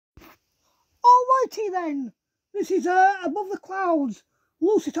Alrighty then, this is Above the Clouds,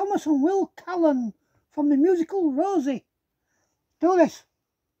 Lucy Thomas and Will Callan from the musical Rosie. Do this.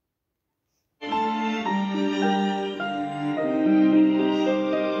 I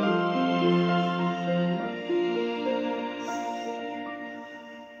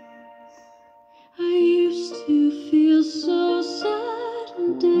used to feel so sad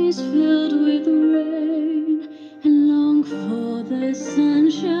on days filled with rain and long for the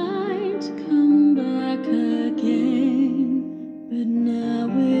sunshine to come back again. But now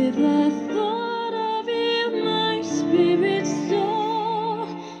with the thought of you, my spirit soars.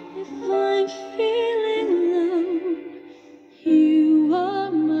 If I'm feeling low, you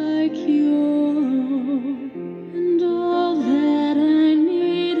are my cure. And all that I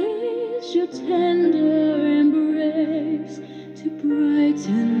need is your tender embrace to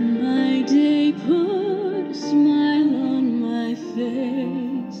brighten my day, put a smile on my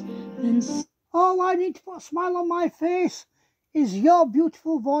face. Then all I need to put a smile on my face is your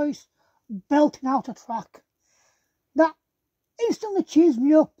beautiful voice belting out a track. That instantly cheers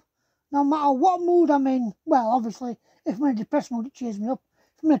me up, no matter what mood I'm in. Well, obviously, if I'm in a depressed mood, it cheers me up.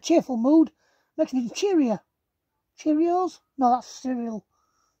 If I'm in a cheerful mood, it makes me cheerier. Cheerios? No, that's cereal.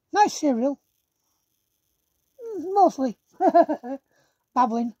 Nice cereal. Mostly.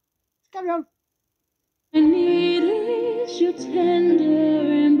 Babbling. Carry on. I need is your tender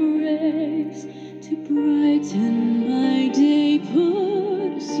embrace to brighten my day,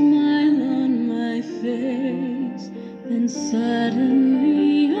 put a smile on my face. Then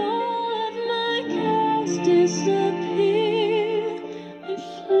suddenly all of my cares disappear. I'm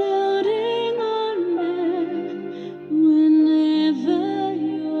floating on air whenever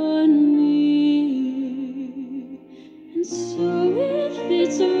you're near. And so if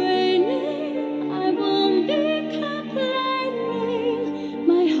it's raining, I won't be complaining.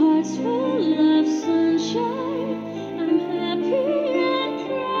 My heart's full of sunshine. I'm happy and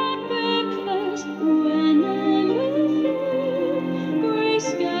proud because when I'm with you, gray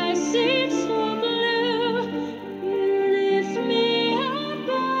skies seem so blue. You lift me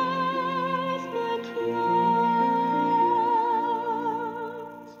above the clouds.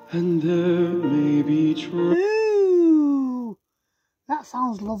 And there may be Ooh, that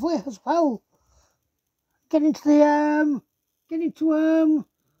sounds lovely as well. Get into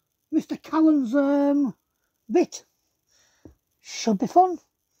Mr. Callan's bit. Should be fun.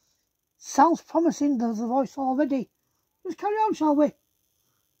 Sounds promising, there's a voice already. Let's carry on, shall we?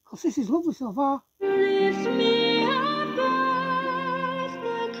 Because this is lovely so far. Lift me above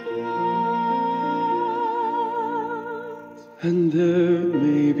the clouds. And there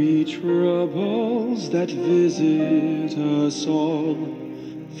may be troubles that visit us all,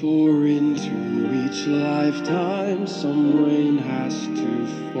 for into each lifetime some rain has to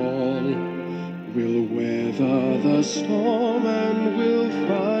fall. We'll weather the storm and we'll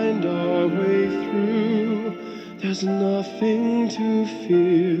find our way through. There's nothing to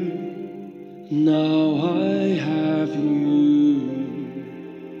fear, now I have you.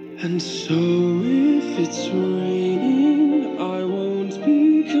 And so if it's raining, I won't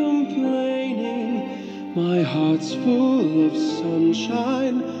be complaining. My heart's full of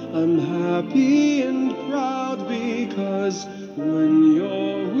sunshine. I'm happy and proud because when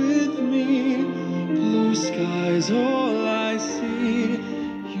you're with me, blue skies all I see.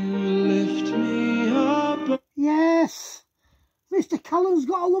 You lift me up. Yes, Mr. Callan's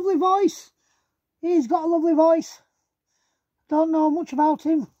got a lovely voice. He's got a lovely voice. Don't know much about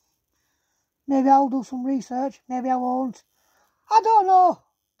him. Maybe I'll do some research. Maybe I won't. I don't know.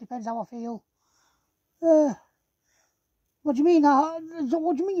 Depends how I feel. What do you mean?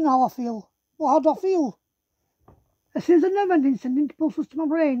 What do you mean how I feel? Well, how do I feel? As soon as a nerve ending sending impulses to my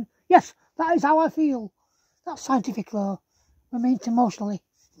brain. Yes, that is how I feel. That's scientific though. I mean emotionally.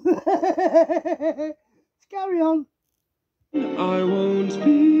 Let's carry on. I won't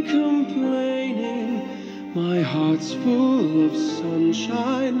be complaining. My heart's full of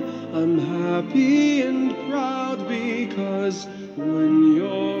sunshine. I'm happy and proud because when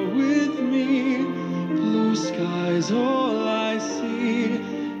you're with me, blue skies all I see.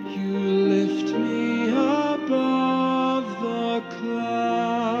 You lift me above the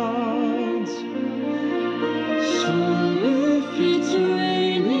clouds. So if it's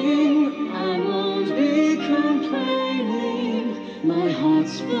raining, I won't be complaining. My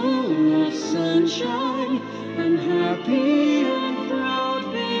heart's full of sunshine. I'm happy and proud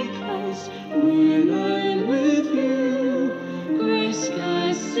because when I'm with you, gray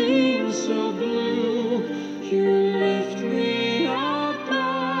skies seem so blue. You lift me above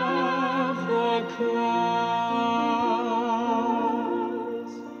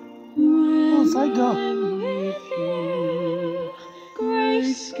Yes, I go. I'm with you.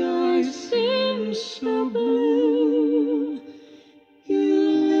 Grey skies seem so blue. You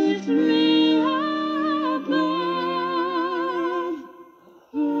lift me above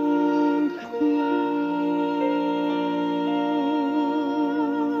the clouds.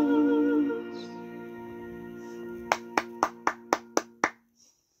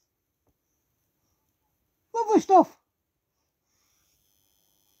 Lovely stuff.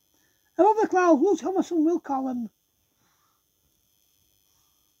 I love the clouds. Lewis Hamilton will call them.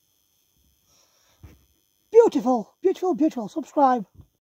 Beautiful, beautiful, beautiful. Subscribe.